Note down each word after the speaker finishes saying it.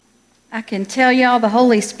I can tell y'all the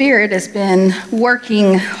Holy Spirit has been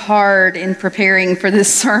working hard in preparing for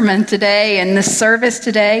this sermon today and this service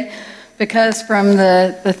today, because from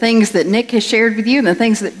the things that Nick has shared with you and the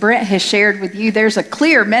things that Brent has shared with you, there's a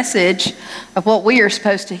clear message of what we are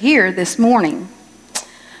supposed to hear this morning.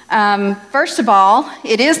 First of all,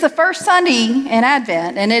 it is the first Sunday in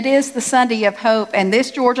Advent, and it is the Sunday of hope, and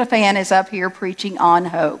this Georgia fan is up here preaching on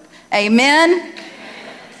hope. Amen?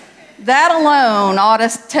 That alone ought to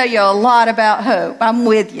tell you a lot about hope. I'm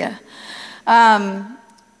with you.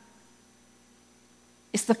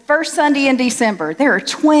 It's the first Sunday in December. There are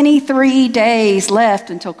 23 days left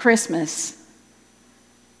until Christmas.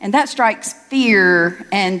 And that strikes fear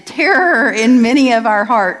and terror in many of our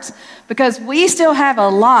hearts because we still have a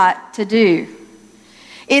lot to do.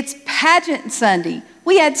 It's pageant Sunday.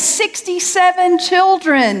 We had 67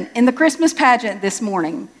 children in the Christmas pageant this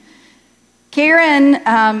morning. Karen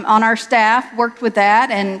on our staff worked with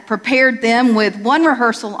that and prepared them with one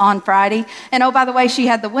rehearsal on Friday. And oh, by the way, she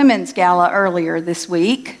had the women's gala earlier this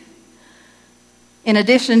week, in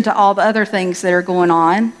addition to all the other things that are going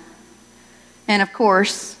on. And of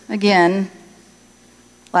course, again,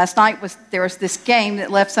 last night there was this game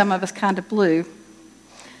that left some of us kind of blue.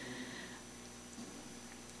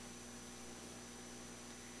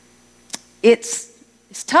 It's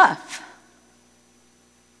tough.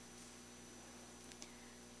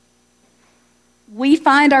 We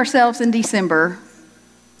find ourselves in December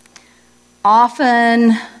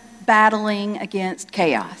often battling against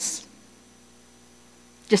chaos.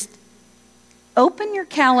 Just open your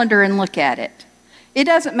calendar and look at it. It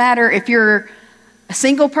doesn't matter if you're a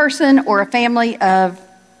single person or a family of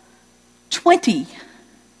 20.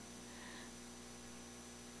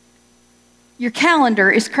 Your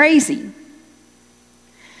calendar is crazy.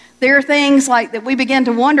 There are things like that we begin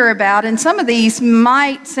to wonder about, and some of these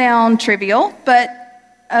might sound trivial, but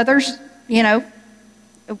others,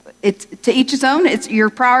 it's to each his own. It's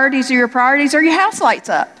your priorities are your priorities. Are your house lights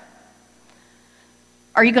up?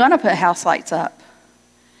 Are you going to put house lights up?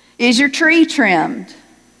 Is your tree trimmed?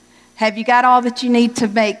 Have you got all that you need to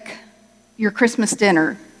make your Christmas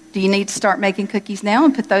dinner? Do you need to start making cookies now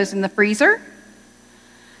and put those in the freezer?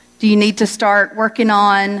 Do you need to start working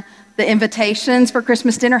on the invitations for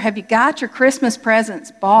Christmas dinner? Have you got your Christmas presents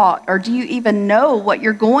bought? Or do you even know what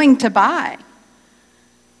you're going to buy?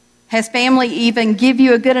 Has family even given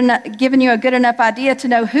you a good enough idea to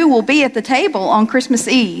know who will be at the table on Christmas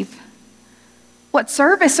Eve? What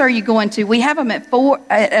service are you going to? We have them at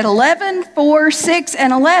 11, 4, 6,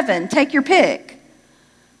 and 11. Take your pick.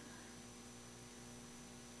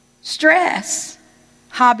 Stress.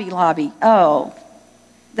 Hobby Lobby. Oh,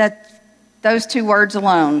 those two words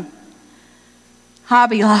alone.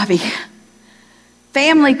 Hobby Lobby.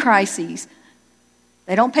 Family crises.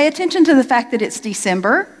 They don't pay attention to the fact that it's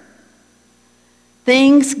December.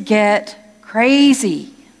 Things get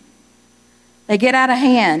crazy. They get out of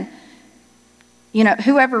hand. You know,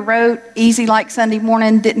 whoever wrote Easy Like Sunday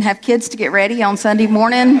Morning didn't have kids to get ready on Sunday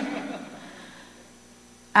morning.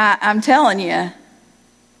 I'm telling you.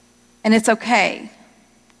 And it's okay.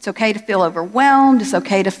 It's okay to feel overwhelmed. It's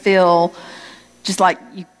okay to feel just like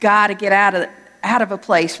you got to get out of a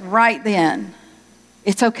place right then.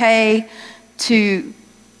 It's okay to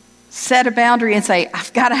set a boundary and say,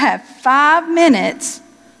 I've got to have 5 minutes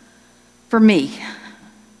for me.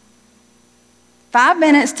 5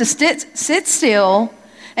 minutes to sit still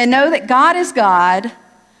and know that God is God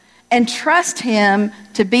and trust Him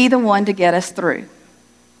to be the one to get us through.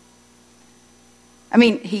 I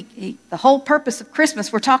mean, the whole purpose of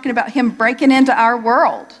Christmas, we're talking about Him breaking into our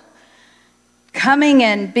world. Coming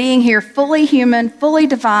and being here fully human, fully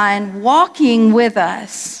divine, walking with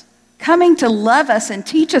us, coming to love us and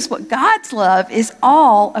teach us what God's love is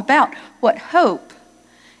all about, what hope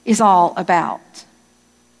is all about.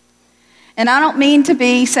 And I don't mean to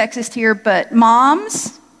be sexist here, but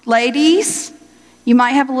moms, ladies, you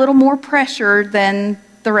might have a little more pressure than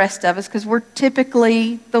the rest of us because we're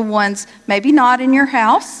typically the ones, maybe not in your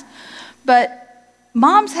house, but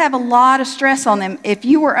moms have a lot of stress on them. If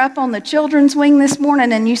you were up on the children's wing this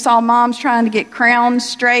morning and you saw moms trying to get crowns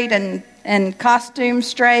straight and costumes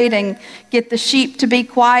straight and get the sheep to be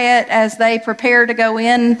quiet as they prepare to go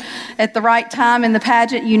in at the right time in the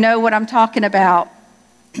pageant, you know what I'm talking about.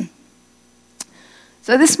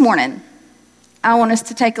 So this morning, I want us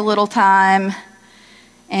to take a little time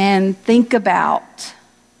and think about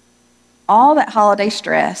all that holiday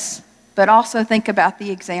stress, but also think about the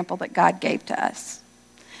example that God gave to us.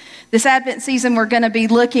 This Advent season, we're going to be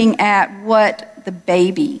looking at what the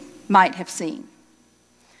baby might have seen,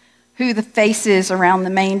 who the faces around the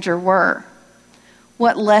manger were,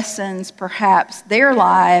 what lessons perhaps their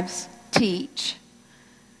lives teach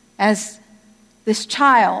as this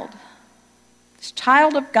child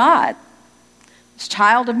of God, this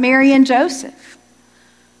child of Mary and Joseph,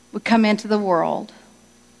 would come into the world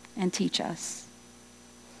and teach us.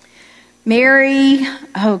 Mary,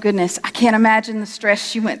 oh goodness, I can't imagine the stress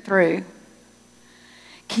she went through.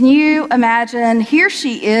 Can you imagine? Here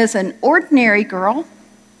she is, an ordinary girl.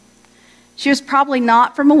 She was probably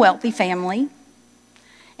not from a wealthy family.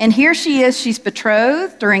 And here she is, she's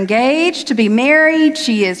betrothed or engaged to be married.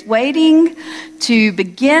 She is waiting to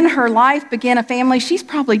begin her life, begin a family. She's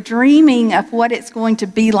probably dreaming of what it's going to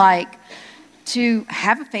be like to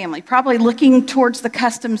have a family, probably looking towards the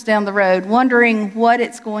customs down the road, wondering what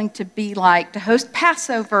it's going to be like to host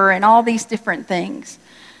Passover and all these different things.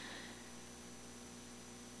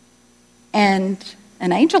 And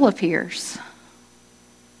an angel appears,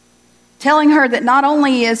 telling her that not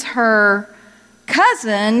only is her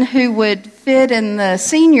cousin, who would fit in the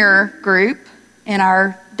senior group in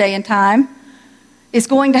our day and time, is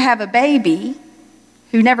going to have a baby,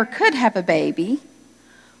 who never could have a baby,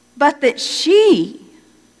 but that she,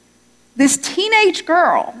 this teenage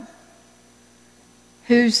girl,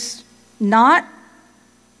 who's not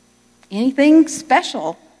anything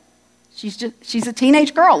special, she's a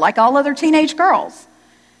teenage girl like all other teenage girls.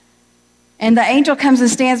 And the angel comes and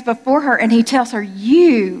stands before her, and he tells her,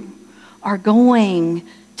 you are going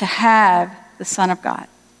to have the Son of God.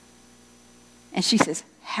 And she says,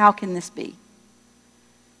 how can this be?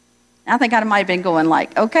 And I think I might have been going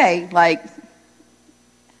like, okay, like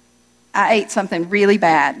I ate something really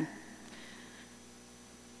bad.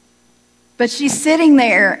 But she's sitting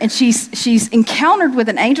there and she's encountered with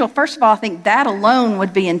an angel. First of all, I think that alone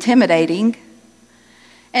would be intimidating.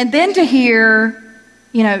 And then to hear,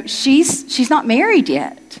 you know, she's not married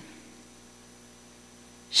yet.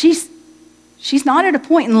 She's not at a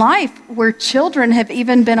point in life where children have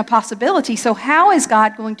even been a possibility. So how is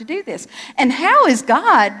God going to do this? And how is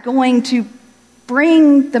God going to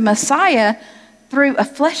bring the Messiah through a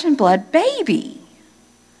flesh and blood baby?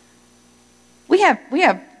 We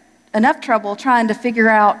have enough trouble trying to figure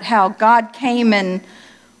out how God came and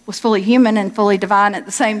was fully human and fully divine at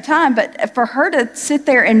the same time. But for her to sit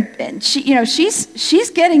there and she, you know,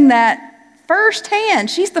 she's getting that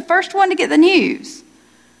firsthand. She's the first one to get the news.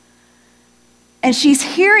 And she's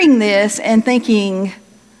hearing this and thinking,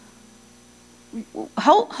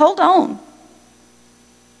 hold on.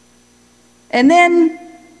 And then,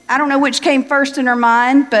 I don't know which came first in her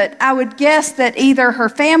mind, but I would guess that either her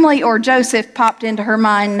family or Joseph popped into her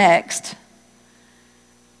mind next.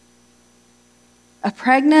 A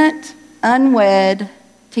pregnant, unwed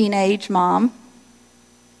teenage mom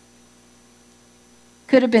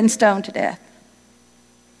could have been stoned to death.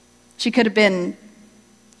 She could have been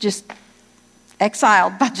just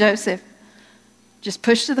exiled by Joseph, just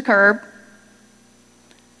pushed to the curb.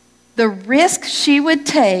 The risk she would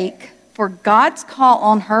take for God's call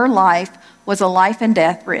on her life was a life and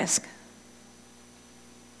death risk.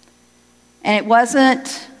 And it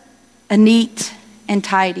wasn't a neat and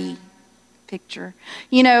tidy picture.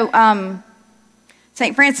 You know,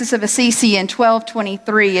 St. Francis of Assisi in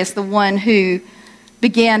 1223 is the one who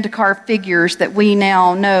began to carve figures that we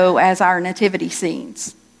now know as our nativity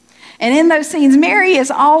scenes. And in those scenes, Mary is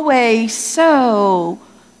always so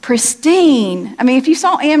pristine. I mean, if you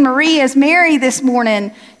saw Anne Marie as Mary this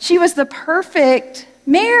morning, she was the perfect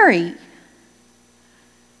Mary.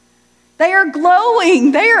 They are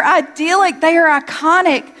glowing, they are idyllic, they are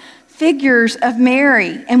iconic figures of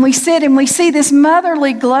Mary. And we sit and we see this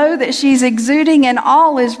motherly glow that she's exuding, and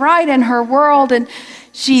all is right in her world, and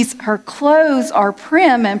her clothes are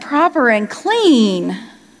prim and proper and clean.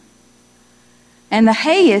 And the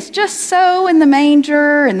hay is just so in the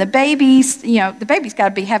manger, and the baby's, you know, the baby's got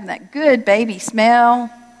to be having that good baby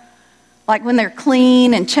smell, like when they're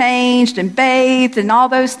clean and changed and bathed and all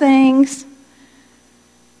those things.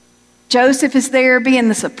 Joseph is there being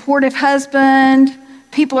the supportive husband.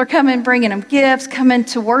 People are coming, bringing him gifts, coming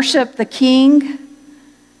to worship the king.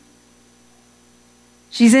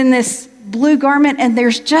 She's in this blue garment, and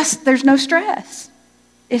there's no stress.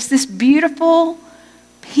 It's this beautiful,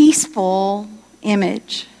 peaceful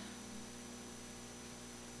image.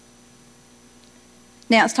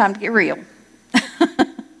 Now it's time to get real.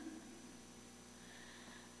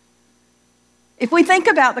 If we think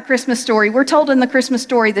about the Christmas story, we're told in the Christmas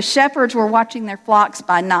story the shepherds were watching their flocks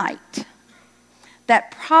by night. That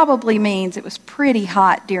probably means it was pretty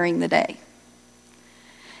hot during the day.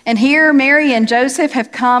 And here Mary and Joseph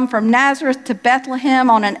have come from Nazareth to Bethlehem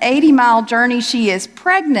on an 80-mile journey. She is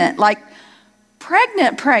pregnant, like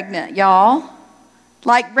pregnant, y'all.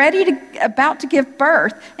 like about to give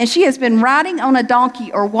birth, and she has been riding on a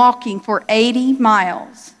donkey or walking for 80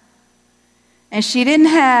 miles. And she didn't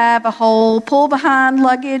have a whole pull-behind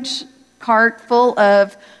luggage cart full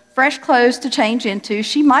of fresh clothes to change into.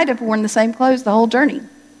 She might have worn the same clothes the whole journey.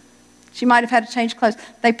 She might have had to change clothes.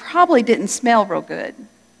 They probably didn't smell real good.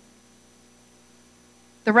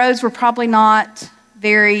 The roads were probably not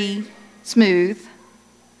very smooth.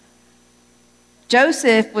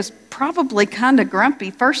 Joseph was probably kind of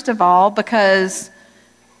grumpy, first of all, because,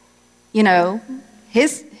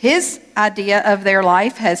 his idea of their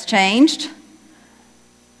life has changed.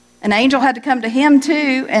 An angel had to come to him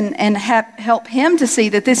too and help him to see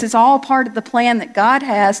that this is all part of the plan that God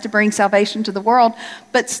has to bring salvation to the world.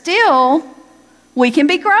 But still, we can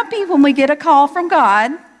be grumpy when we get a call from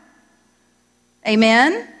God.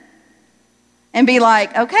 Amen? And be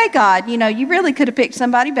like, okay, God, you really could have picked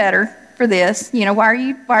somebody better for this. Why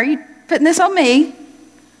are you putting this on me?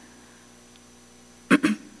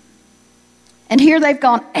 And here they've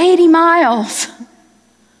gone 80 miles.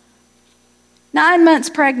 9 months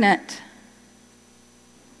pregnant.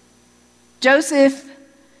 Joseph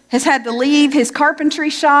has had to leave his carpentry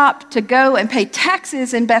shop to go and pay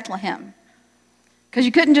taxes in Bethlehem. Because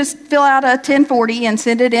you couldn't just fill out a 1040 and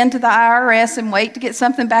send it into the IRS and wait to get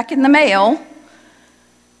something back in the mail.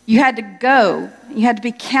 You had to go, you had to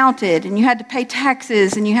be counted, and you had to pay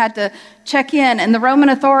taxes, and you had to check in. And the Roman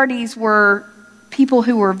authorities were people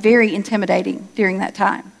who were very intimidating during that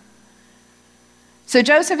time. So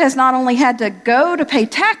Joseph has not only had to go to pay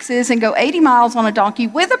taxes and go 80 miles on a donkey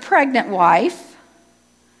with a pregnant wife,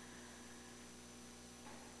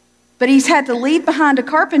 but he's had to leave behind a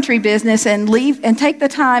carpentry business and take the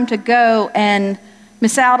time to go and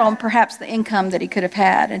miss out on perhaps the income that he could have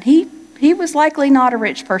had. And he was likely not a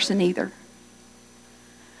rich person either.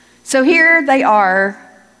 So here they are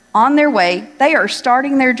on their way. They are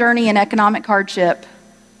starting their journey in economic hardship.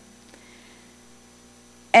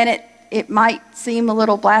 And it might seem a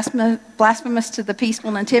little blasphemous to the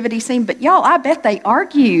peaceful nativity scene, but y'all, I bet they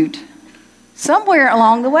argued somewhere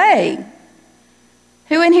along the way.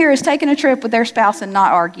 Who in here has taken a trip with their spouse and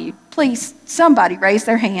not argued? Please, somebody raise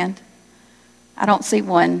their hand. I don't see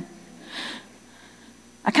one.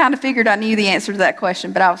 I kind of figured I knew the answer to that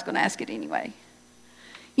question, but I was going to ask it anyway.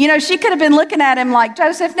 She could have been looking at him like,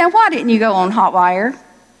 Joseph, now why didn't you go on Hotwire?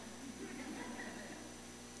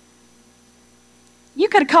 You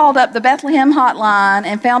could have called up the Bethlehem hotline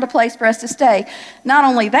and found a place for us to stay. Not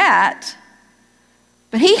only that,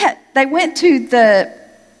 but they went to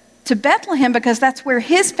Bethlehem because that's where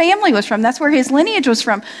his family was from. That's where his lineage was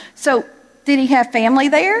from. So did he have family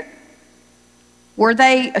there? Were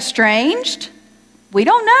they estranged? We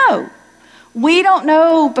don't know. We don't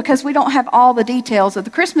know because we don't have all the details of the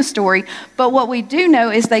Christmas story. But what we do know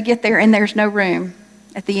is they get there and there's no room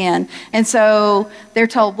at the end. And so they're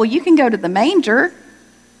told, well, you can go to the manger.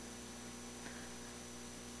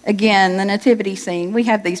 Again, the nativity scene. We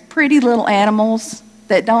have these pretty little animals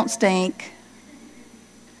that don't stink.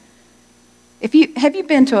 Have you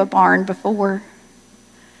been to a barn before?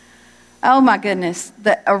 Oh my goodness.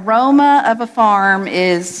 The aroma of a farm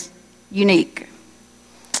is unique.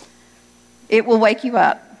 It will wake you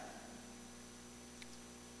up.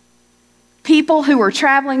 People who were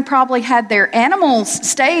traveling probably had their animals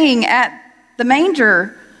staying at the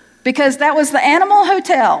manger because that was the animal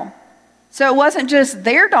hotel. So it wasn't just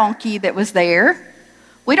their donkey that was there.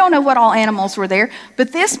 We don't know what all animals were there,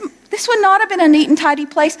 but this would not have been a neat and tidy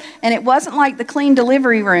place, and it wasn't like the clean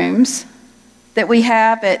delivery rooms that we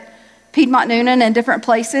have at Piedmont Noonan and different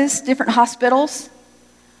places, different hospitals.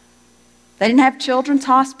 They didn't have children's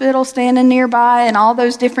hospital standing nearby and all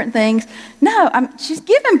those different things. No, she's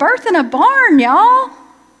giving birth in a barn, y'all.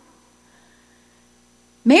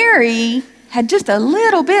 Mary had just a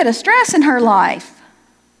little bit of stress in her life.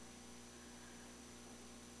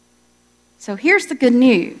 So here's the good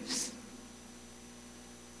news.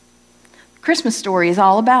 The Christmas story is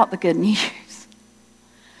all about the good news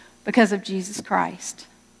because of Jesus Christ.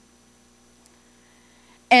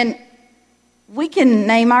 And we can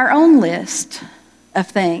name our own list of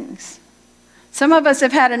things. Some of us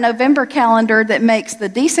have had a November calendar that makes the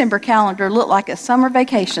December calendar look like a summer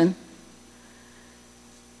vacation.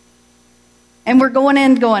 And we're going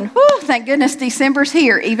in going, whew, thank goodness December's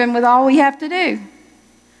here, even with all we have to do.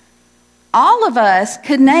 All of us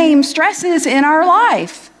could name stresses in our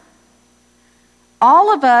life.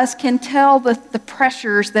 All of us can tell the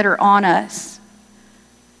pressures that are on us.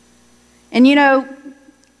 And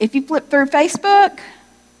if you flip through Facebook,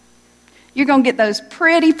 you're going to get those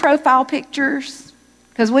pretty profile pictures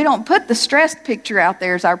Because we don't put the stressed picture out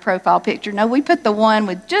there as our profile picture. No, we put the one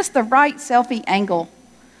with just the right selfie angle,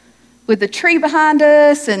 with the tree behind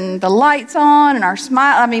us and the lights on and our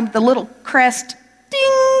smile. I mean, the little crest,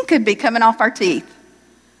 ding, could be coming off our teeth.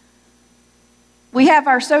 We have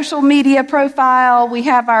our social media profile. We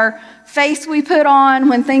have our face we put on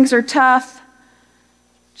when things are tough,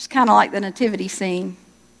 just kind of like the nativity scene.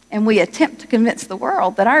 And we attempt to convince the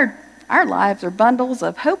world that our lives are bundles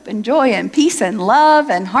of hope and joy and peace and love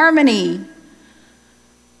and harmony.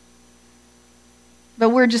 But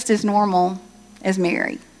we're just as normal as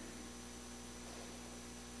Mary.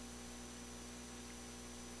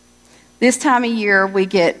 This time of year, we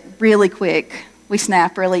get really quick. We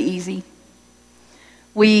snap really easy.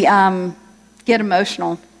 We get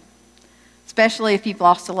emotional, especially if you've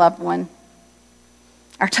lost a loved one.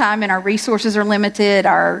 Our time and our resources are limited.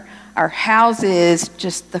 Our houses,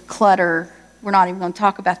 just the clutter. We're not even going to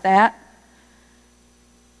talk about that.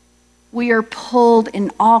 We are pulled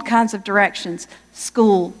in all kinds of directions.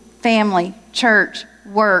 School, family, church,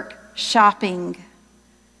 work, shopping,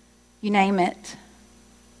 you name it.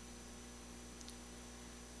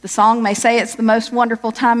 The song may say it's the most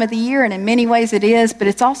wonderful time of the year, and in many ways it is, but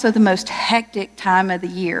it's also the most hectic time of the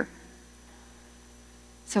year.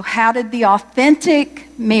 So how did the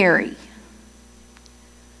authentic Mary,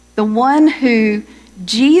 the one who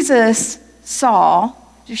Jesus saw,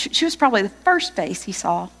 she was probably the first face he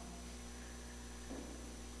saw.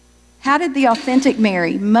 How did the authentic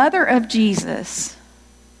Mary, mother of Jesus,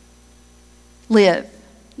 live?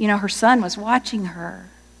 You know, her son was watching her.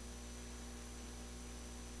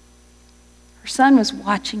 Her son was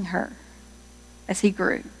watching her as he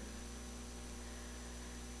grew.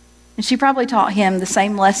 And she probably taught him the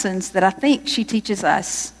same lessons that I think she teaches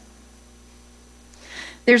us.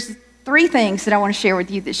 There's 3 things that I want to share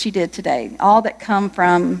with you that she did today, all that come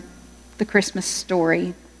from the Christmas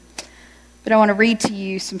story. But I want to read to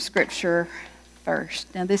you some scripture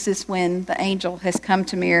first. Now, this is when the angel has come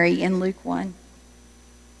to Mary in Luke 1.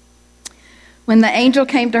 When the angel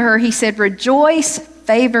came to her, he said, "Rejoice,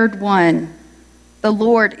 favored one. The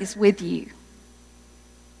Lord is with you."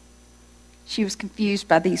 She was confused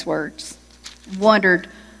by these words, wondered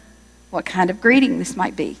what kind of greeting this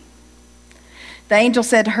might be. The angel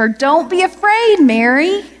said to her, "Don't be afraid,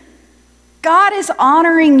 Mary. God is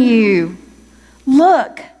honoring you.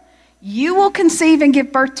 Look, you will conceive and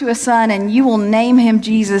give birth to a son, and you will name him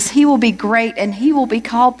Jesus. He will be great, and he will be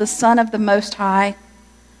called the Son of the Most High.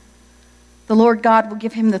 The Lord God will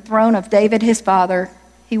give him the throne of David his father.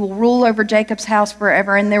 He will rule over Jacob's house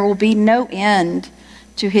forever, and there will be no end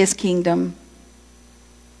to his kingdom."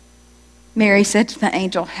 Mary said to the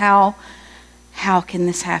angel, How can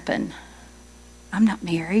this happen? I'm not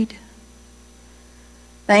married."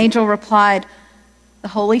 The angel replied, "The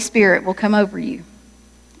Holy Spirit will come over you,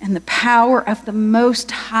 and the power of the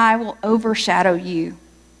Most High will overshadow you.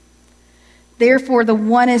 Therefore, the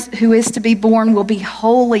one who is to be born will be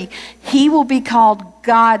holy. He will be called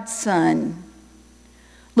God's Son.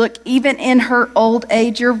 Look, even in her old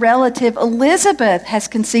age, your relative Elizabeth has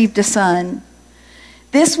conceived a son.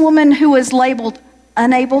 This woman who was labeled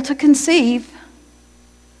unable to conceive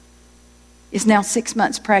is now 6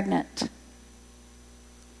 months pregnant.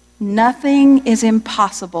 Nothing is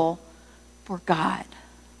impossible for God."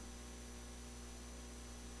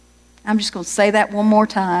 I'm just going to say that one more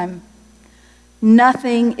time.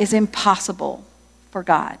 Nothing is impossible for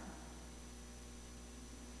God.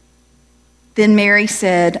 Then Mary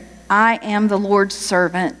said, "I am the Lord's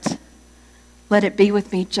servant. Let it be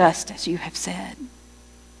with me just as you have said."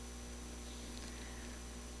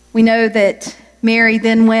 We know that Mary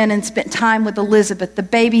then went and spent time with Elizabeth. The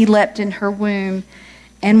baby leapt in her womb.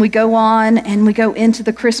 And we go on and we go into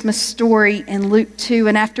the Christmas story in Luke 2.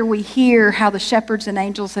 And after we hear how the shepherds and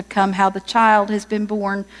angels have come, how the child has been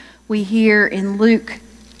born, we hear in Luke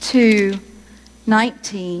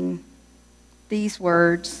 2:19 these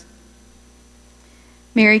words.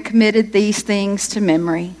 Mary committed these things to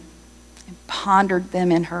memory and pondered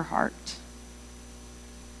them in her heart.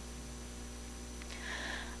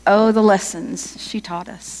 Oh, the lessons she taught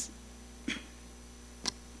us.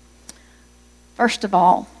 First of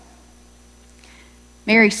all,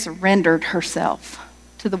 Mary surrendered herself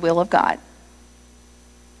to the will of God.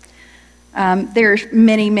 There's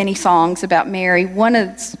many, many songs about Mary. One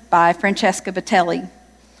is by Francesca Battelli, and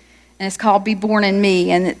it's called "Be Born in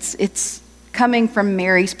Me," and it's coming from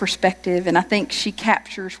Mary's perspective, and I think she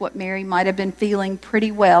captures what Mary might have been feeling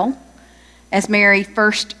pretty well as Mary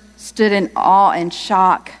first stood in awe and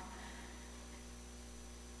shock,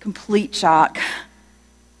 complete shock,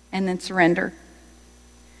 and then surrender.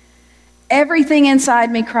 Everything inside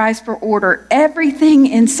me cries for order. Everything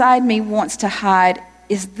inside me wants to hide.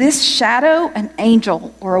 Is this shadow an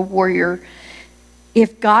angel or a warrior?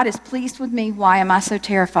 If God is pleased with me, why am I so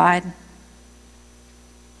terrified?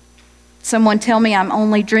 Someone tell me I'm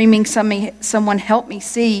only dreaming. Someone help me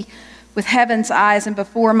see with heaven's eyes. And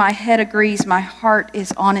before my head agrees, my heart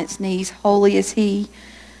is on its knees. Holy is He.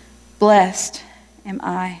 Blessed am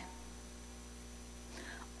I.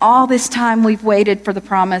 All this time we've waited for the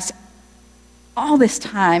promise. All this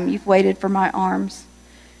time you've waited for my arms.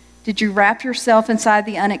 Did you wrap yourself inside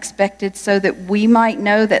the unexpected so that we might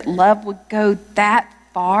know that love would go that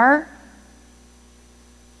far?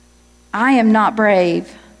 I am not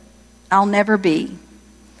brave. I'll never be.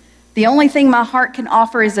 The only thing my heart can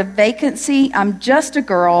offer is a vacancy. I'm just a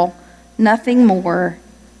girl, nothing more,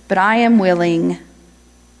 but I am willing.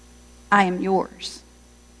 I am yours.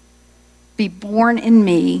 Be born in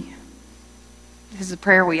me. This is a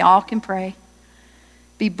prayer we all can pray.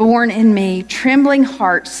 Be born in me, trembling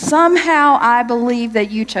heart. Somehow I believe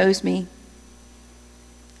that you chose me.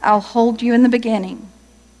 I'll hold you in the beginning.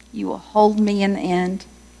 You will hold me in the end.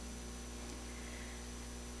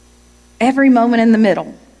 Every moment in the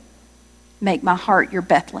middle, make my heart your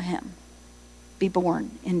Bethlehem. Be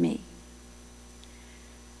born in me.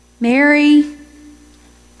 Mary,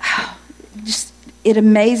 it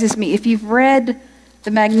amazes me. If you've read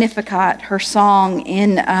the Magnificat, her song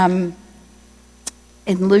in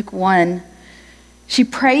Luke 1, she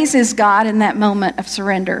praises God in that moment of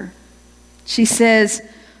surrender. She says,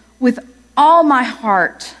 with all my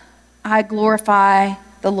heart, I glorify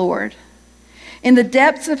the Lord. In the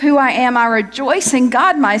depths of who I am, I rejoice in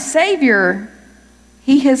God, my Savior.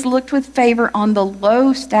 He has looked with favor on the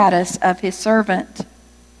low status of His servant.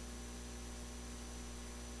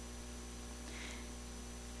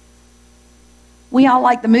 We all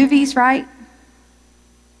like the movies, right?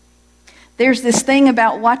 There's this thing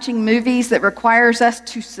about watching movies that requires us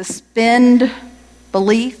to suspend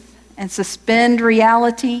belief and suspend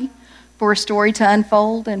reality for a story to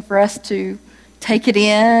unfold and for us to take it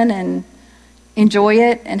in and enjoy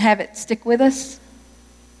it and have it stick with us.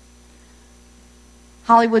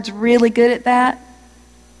 Hollywood's really good at that.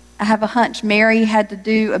 I have a hunch Mary had to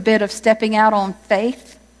do a bit of stepping out on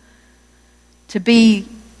faith to be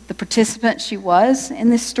the participant she was in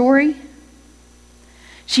this story.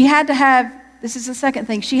 She had to have, this is the second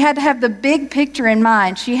thing, she had to have the big picture in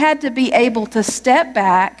mind. She had to be able to step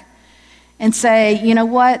back and say, you know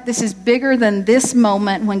what, this is bigger than this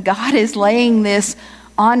moment when God is laying this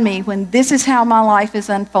on me, when this is how my life is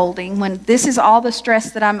unfolding, when this is all the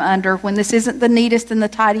stress that I'm under, when this isn't the neatest and the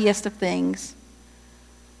tidiest of things.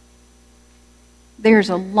 There's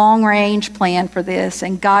a long-range plan for this,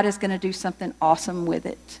 and God is going to do something awesome with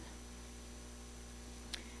it.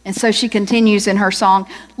 And so she continues in her song,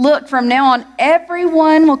 look, from now on,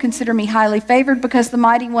 everyone will consider me highly favored because the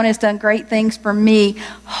Mighty One has done great things for me.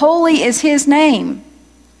 Holy is His name.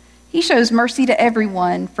 He shows mercy to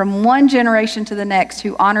everyone from one generation to the next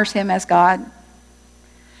who honors Him as God.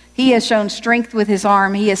 He has shown strength with His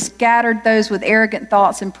arm. He has scattered those with arrogant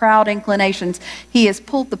thoughts and proud inclinations. He has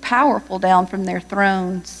pulled the powerful down from their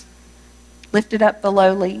thrones, lifted up the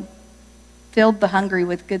lowly, filled the hungry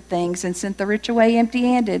with good things, and sent the rich away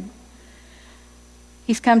empty-handed.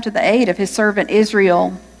 He's come to the aid of His servant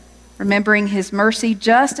Israel, remembering His mercy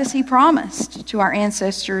just as He promised to our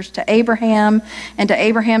ancestors, to Abraham and to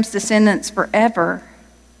Abraham's descendants forever.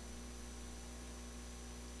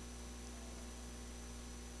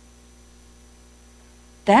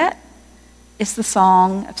 That is the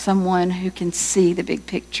song of someone who can see the big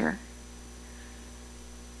picture.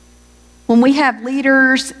 When we have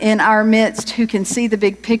leaders in our midst who can see the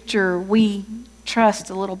big picture, we trust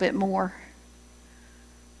a little bit more.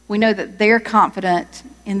 We know that they're confident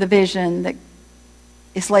in the vision that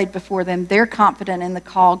is laid before them. They're confident in the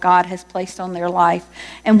call God has placed on their life.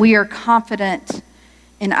 And we are confident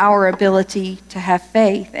in our ability to have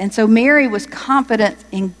faith. And so Mary was confident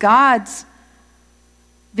in God's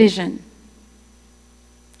vision.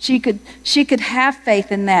 She could have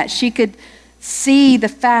faith in that. She could see the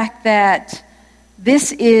fact that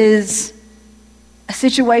this is a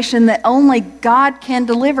situation that only God can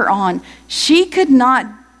deliver on. She could not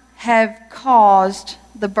have caused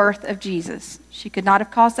the birth of Jesus. She could not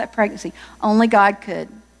have caused that pregnancy. Only God could.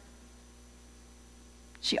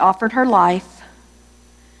 She offered her life.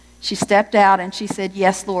 She stepped out and she said,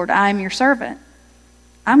 yes, Lord, I am your servant.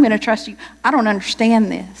 I'm going to trust you. I don't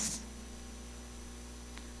understand this,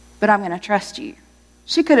 but I'm going to trust you.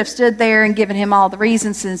 She could have stood there and given Him all the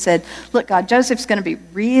reasons and said, look, God, Joseph's going to be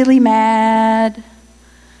really mad,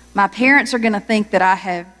 My parents are going to think that I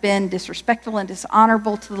have been disrespectful and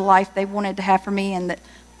dishonorable to the life they wanted to have for me and that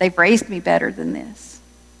they've raised me better than this.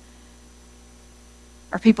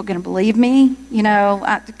 Are people going to believe me?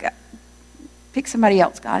 Pick somebody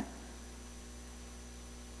else, God.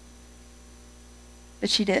 But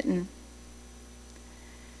she didn't.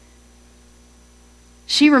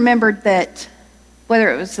 She remembered that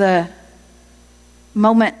whether it was a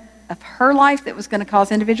moment of her life that was going to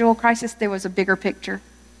cause individual crisis, there was a bigger picture.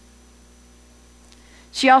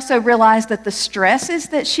 She also realized that the stresses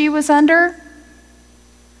that she was under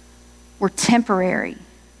were temporary.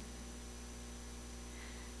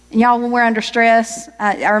 And y'all, when we're under stress,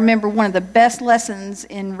 I remember one of the best lessons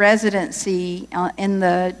in residency in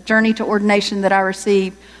the journey to ordination that I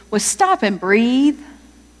received was stop and breathe.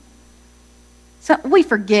 So we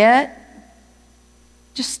forget.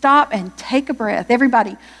 Just stop and take a breath.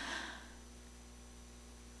 Everybody.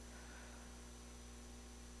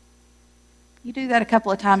 You do that a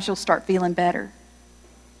couple of times, you'll start feeling better.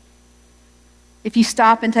 If you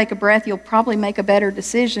stop and take a breath, you'll probably make a better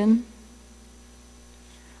decision.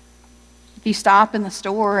 If you stop in the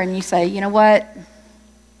store and you say, you know what?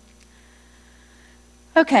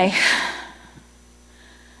 Okay,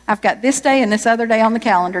 I've got this day and this other day on the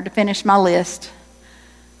calendar to finish my list.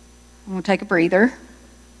 I'm going to take a breather. I'm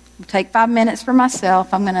going to take 5 minutes for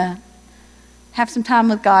myself. I'm going to have some time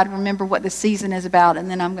with God, remember what this season is about, and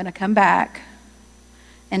then I'm going to come back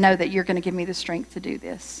and know that you're going to give me the strength to do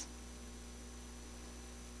this.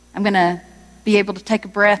 I'm going to be able to take a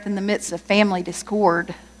breath in the midst of family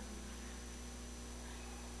discord.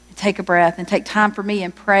 Take a breath and take time for me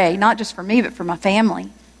and pray, not just for me, but for my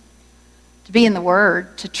family. To be in the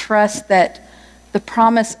Word, to trust that the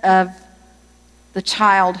promise of the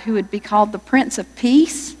child who would be called the Prince of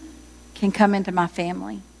Peace can come into my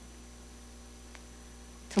family.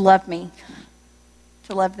 To love me,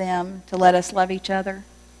 to love them, to let us love each other.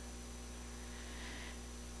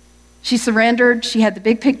 She surrendered, she had the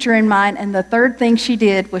big picture in mind, and the third thing she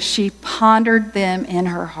did was she pondered them in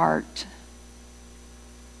her heart.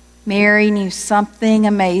 Mary knew something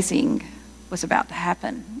amazing was about to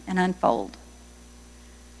happen and unfold.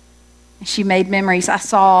 And she made memories. I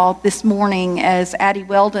saw this morning as Addie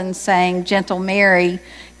Weldon sang Gentle Mary,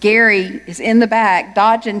 Gary is in the back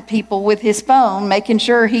dodging people with his phone, making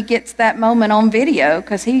sure he gets that moment on video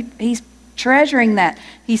because he's treasuring that.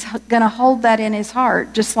 He's going to hold that in his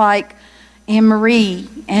heart, just like Anne-Marie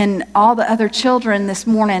and all the other children this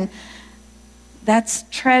morning. That's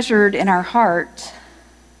treasured in our heart.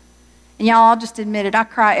 And y'all, I'll just admit it. I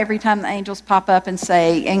cry every time the angels pop up and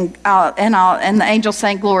say, and the angels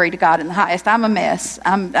saying, "Glory to God in the highest." I'm a mess.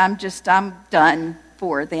 I'm done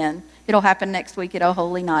for then. It'll happen next week at Oh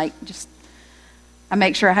Holy Night. I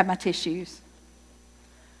make sure I have my tissues.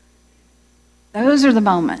 Those are the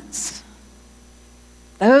moments.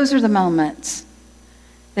 Those are the moments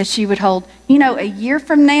that she would hold. A year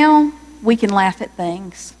from now, we can laugh at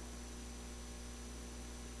things.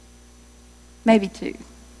 Maybe 2.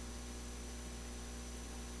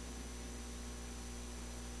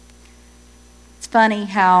 Funny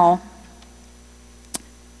how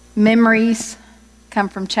memories come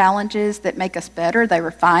from challenges that make us better. They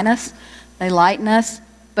refine us, they lighten us,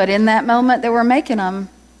 but in that moment that we're making them,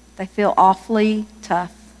 they feel awfully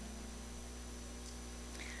tough.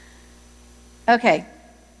 Okay,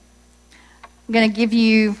 I'm going to give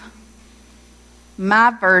you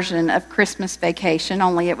my version of Christmas Vacation,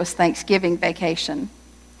 only it was Thanksgiving Vacation.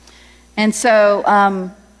 And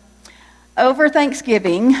so over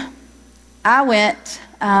Thanksgiving, I went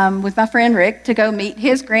with my friend Rick to go meet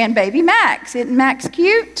his grandbaby, Max. Isn't Max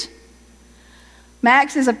cute?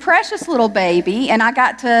 Max is a precious little baby, and I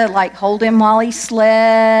got to hold him while he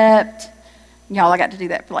slept. Y'all, I got to do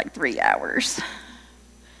that for 3 hours.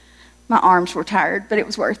 My arms were tired, but it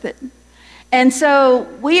was worth it. And so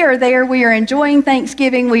we are there. We are enjoying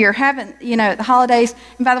Thanksgiving. We are having, the holidays.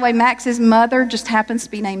 And by the way, Max's mother just happens to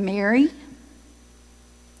be named Mary.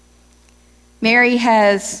 Mary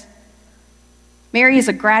is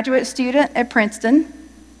a graduate student at Princeton.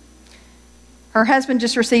 Her husband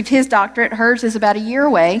just received his doctorate. Hers is about a year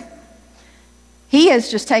away. He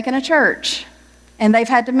has just taken a church, and they've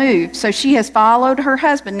had to move. So she has followed her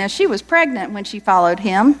husband. Now, she was pregnant when she followed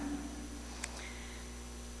him.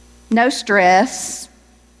 No stress.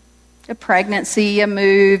 A pregnancy, a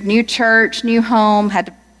move, new church, new home. Had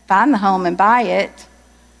to find the home and buy it.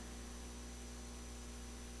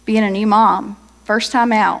 Being a new mom. First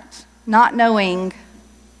time out. Not knowing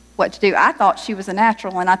what to do. I thought she was a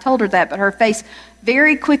natural, and I told her that, but her face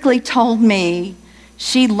very quickly told me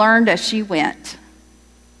she learned as she went.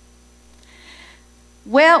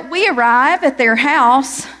 Well, we arrive at their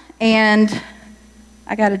house, And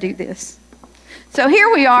I got to do this. So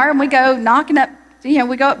here we are, and we go knocking up, we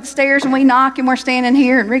go up the stairs and we knock, and we're standing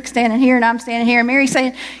here, and Rick's standing here, and I'm standing here, and Mary's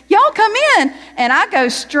saying, y'all come in. And I go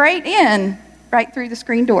straight in, right through the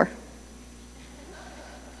screen door.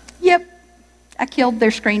 Yep, I killed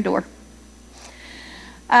their screen door.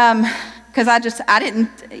 Because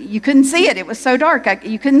you couldn't see it. It was so dark,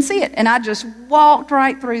 you couldn't see it. And I just walked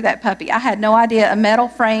right through that puppy. I had no idea a metal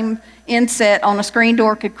frame inset on a screen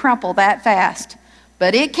door could crumple that fast.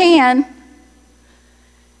 But it can.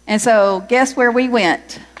 And so guess where we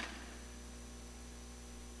went?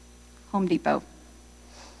 Home Depot.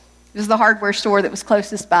 It was the hardware store that was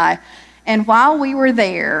closest by. And while we were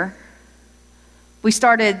there, we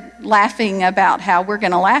started laughing about how we're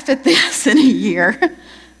going to laugh at this in a year.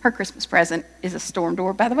 Her Christmas present is a storm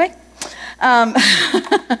door, by the way.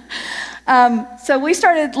 So we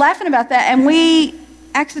started laughing about that, and we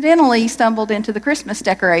accidentally stumbled into the Christmas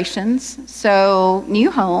decorations. So,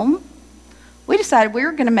 new home, we decided we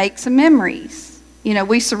were going to make some memories.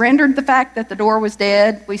 We surrendered the fact that the door was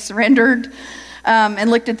dead. We surrendered and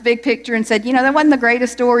looked at the big picture and said, that wasn't the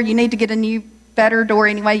greatest door. You need to get a new, better door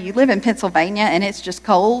anyway. You live in Pennsylvania, and it's just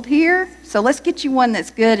cold here. So let's get you one that's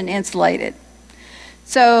good and insulated.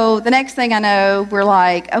 So the next thing I know, we're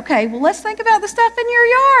like, okay, well, let's think about the stuff in your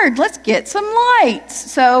yard. Let's get some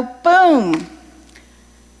lights. So, boom.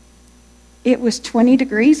 It was 20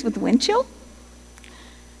 degrees with the wind chill.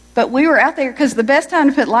 But we were out there because the best time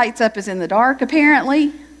to put lights up is in the dark,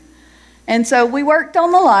 apparently. And so we worked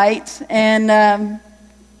on the lights and, had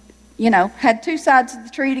two sides of the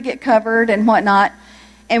tree to get covered and whatnot.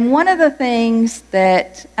 And one of the things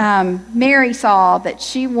that Mary saw that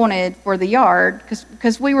she wanted for the yard,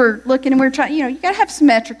 because we were looking and we were trying, you got to have a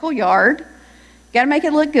symmetrical yard. You got to make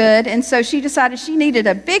it look good. And so she decided she needed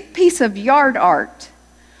a big piece of yard art.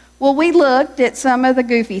 Well, we looked at some of the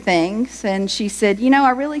goofy things, and she said, I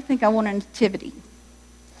really think I want a nativity.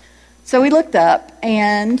 So we looked up,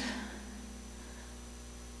 and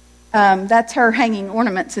that's her hanging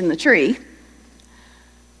ornaments in the tree.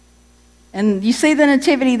 And you see the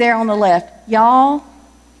nativity there on the left. Y'all,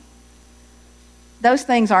 those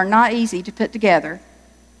things are not easy to put together.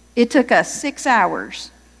 It took us 6 hours.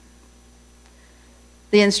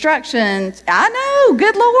 The instructions, I know,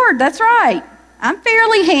 good Lord, that's right. I'm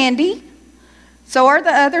fairly handy. So are the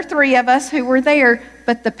other three of us who were there,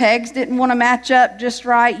 but the pegs didn't want to match up just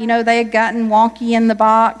right. They had gotten wonky in the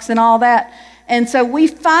box and all that. And so we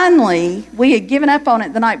had given up on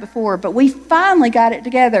it the night before, but we finally got it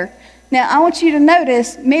together. Now, I want you to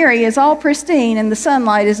notice Mary is all pristine, and the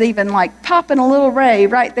sunlight is even like popping a little ray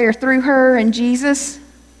right there through her and Jesus.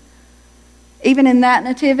 Even in that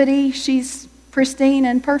nativity, she's pristine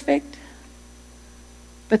and perfect.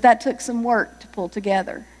 But that took some work to pull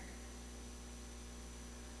together.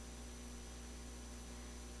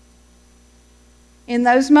 In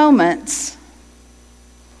those moments,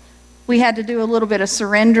 we had to do a little bit of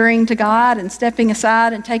surrendering to God and stepping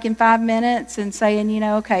aside and taking 5 minutes and saying,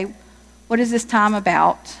 okay, what is this time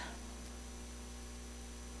about?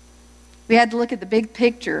 We had to look at the big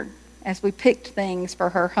picture as we picked things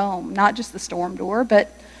for her home, not just the storm door,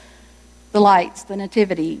 but the lights, the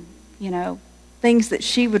nativity, things that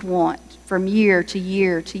she would want from year to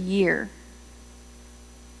year to year.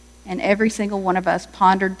 And every single one of us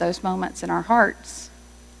pondered those moments in our hearts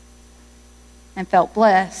and felt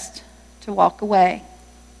blessed to walk away.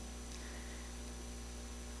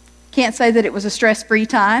 Can't say that it was a stress-free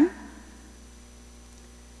time.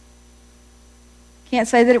 Can't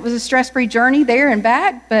say that it was a stress-free journey there and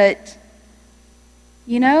back, but,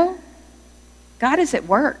 God is at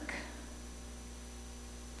work.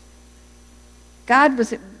 God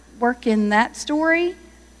was at work in that story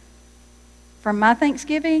from my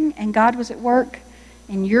Thanksgiving, and God was at work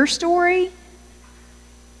in your story,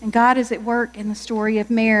 and God is at work in the story of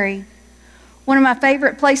Mary. One of my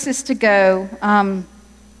favorite places to go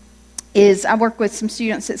is I work with some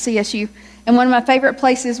students at CSU, and one of my favorite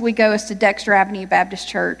places we go is to Dexter Avenue Baptist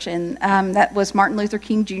Church, and that was Martin Luther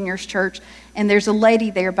King Jr.'s church, and there's a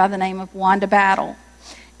lady there by the name of Wanda Battle.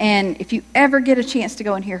 And if you ever get a chance to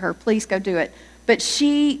go and hear her, please go do it. But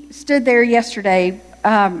she stood there yesterday,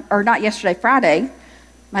 Friday.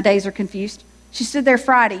 My days are confused. She stood there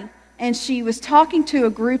Friday, and she was talking to a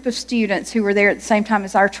group of students who were there at the same time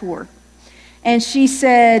as our tour. And she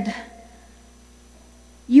said,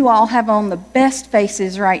 "You all have on the best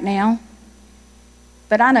faces right now,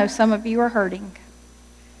 but I know some of you are hurting.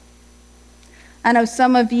 I know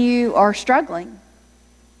some of you are struggling.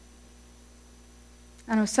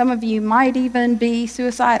 I know some of you might even be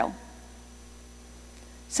suicidal.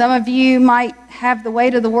 Some of you might have the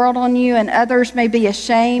weight of the world on you, and others may be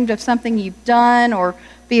ashamed of something you've done or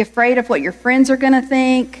be afraid of what your friends are going to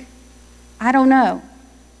think. I don't know.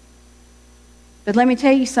 But let me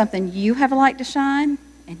tell you something. You have a light to shine,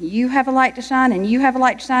 and you have a light to shine, and you have a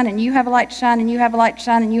light to shine, and you have a light to shine, and you have a light to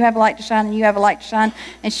shine, and you have a light to shine, and you have a light to shine.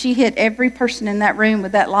 And she hit every person in that room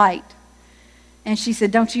with that light. And she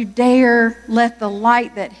said, don't you dare let the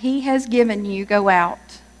light that he has given you go out.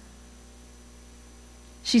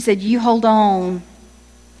 She said, you hold on.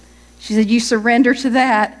 She said, you surrender to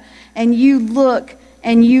that, and you look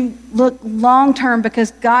long term,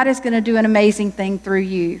 because God is going to do an amazing thing through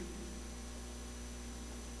you.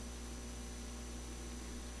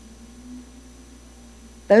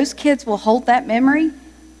 Those kids will hold that memory.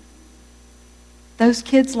 Those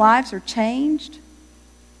kids' lives are changed.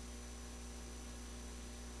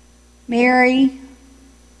 Mary,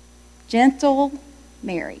 gentle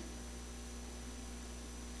Mary.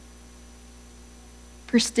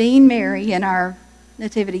 Pristine Mary in our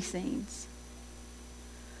nativity scenes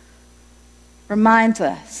reminds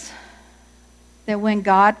us that when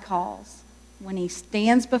God calls, when he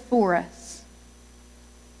stands before us,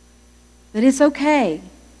 that it's okay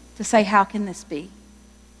to say, how can this be?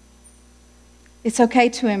 It's okay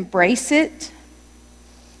to embrace it,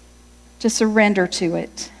 to surrender to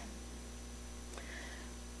it. I'm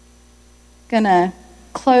going to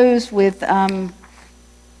close with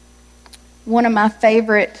one of my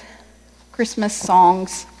favorite Christmas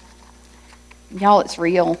songs. Y'all, it's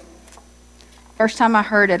real. First time I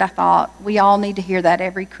heard it, I thought, we all need to hear that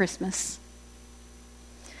every Christmas.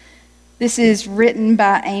 This is written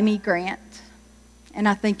by Amy Grant, and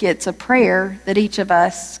I think it's a prayer that each of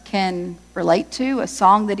us can relate to, a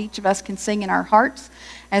song that each of us can sing in our hearts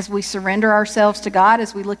as we surrender ourselves to God,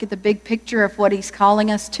 as we look at the big picture of what he's calling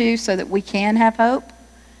us to so that we can have hope,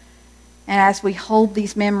 and as we hold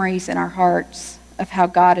these memories in our hearts of how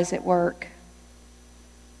God is at work.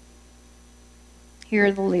 Here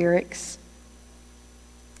are the lyrics.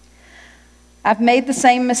 I've made the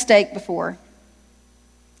same mistake before.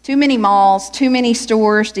 Too many malls, too many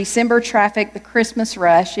stores, December traffic, the Christmas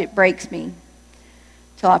rush, it breaks me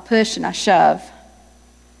till I push and I shove.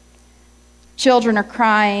 Children are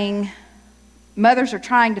crying. Mothers are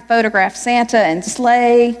trying to photograph Santa and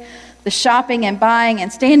sleigh, the shopping and buying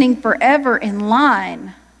and standing forever in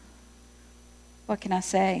line. What can I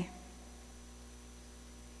say?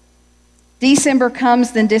 December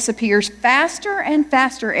comes, then disappears faster and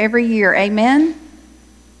faster every year. Amen?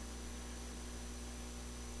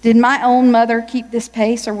 Did my own mother keep this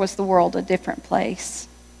pace, or was the world a different place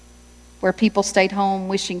where people stayed home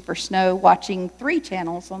wishing for snow, watching 3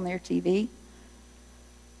 channels on their TV?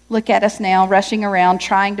 Look at us now, rushing around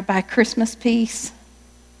trying to buy Christmas peace.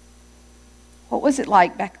 What was it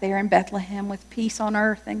like back there in Bethlehem with peace on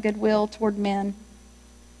earth and goodwill toward men?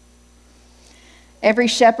 Every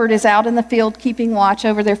shepherd is out in the field keeping watch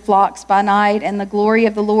over their flocks by night, and the glory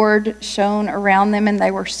of the Lord shone around them, and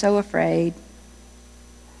they were so afraid.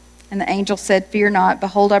 And the angel said, fear not,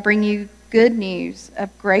 behold, I bring you good news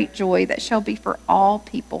of great joy that shall be for all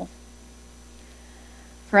people.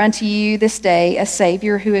 For unto you this day a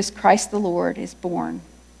Savior, who is Christ the Lord, is born.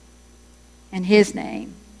 And his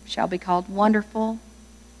name shall be called Wonderful,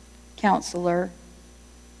 Counselor,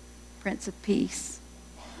 Prince of Peace.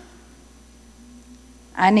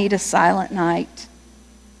 I need a silent night,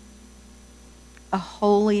 a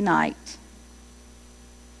holy night,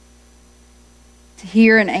 to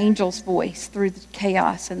hear an angel's voice through the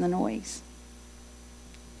chaos and the noise.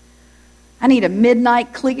 I need a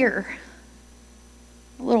midnight clear,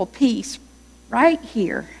 a little peace right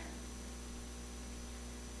here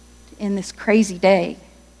in this crazy day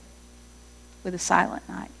with a silent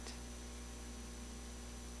night.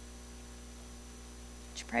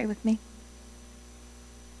 Would you pray with me?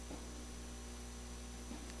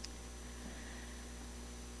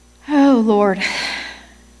 Oh, Lord,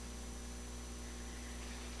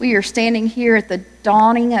 we are standing here at the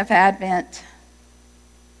dawning of Advent,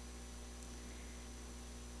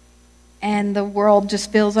 and the world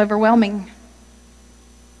just feels overwhelming.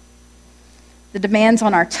 The demands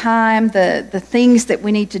on our time, the things that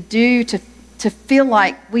we need to do to feel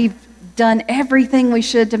like we've done everything we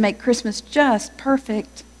should to make Christmas just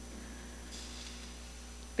perfect.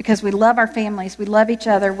 Because we love our families, we love each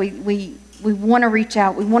other, we want to reach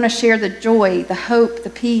out, we want to share the joy, the hope, the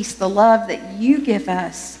peace, the love that you give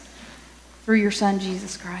us through your Son,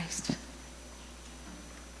 Jesus Christ.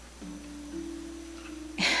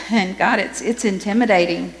 And God, it's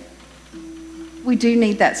intimidating. We do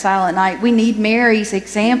need that silent night. We need Mary's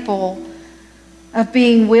example of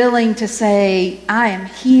being willing to say, I am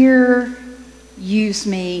here, use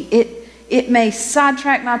me. It may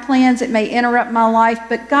sidetrack my plans. It may interrupt my life.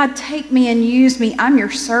 But God, take me and use me. I'm your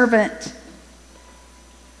servant.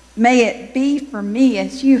 May it be for me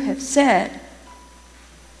as you have said.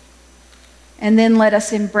 And then let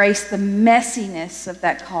us embrace the messiness of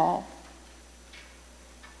that call.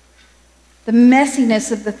 The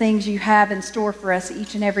messiness of the things you have in store for us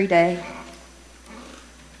each and every day.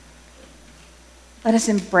 Let us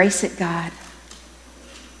embrace it, God.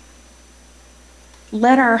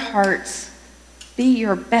 Let our hearts be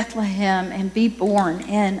your Bethlehem and be born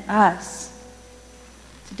in us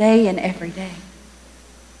today and every day.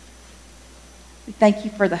 We thank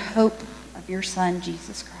you for the hope of your Son,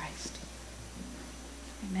 Jesus Christ.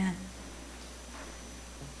 Amen.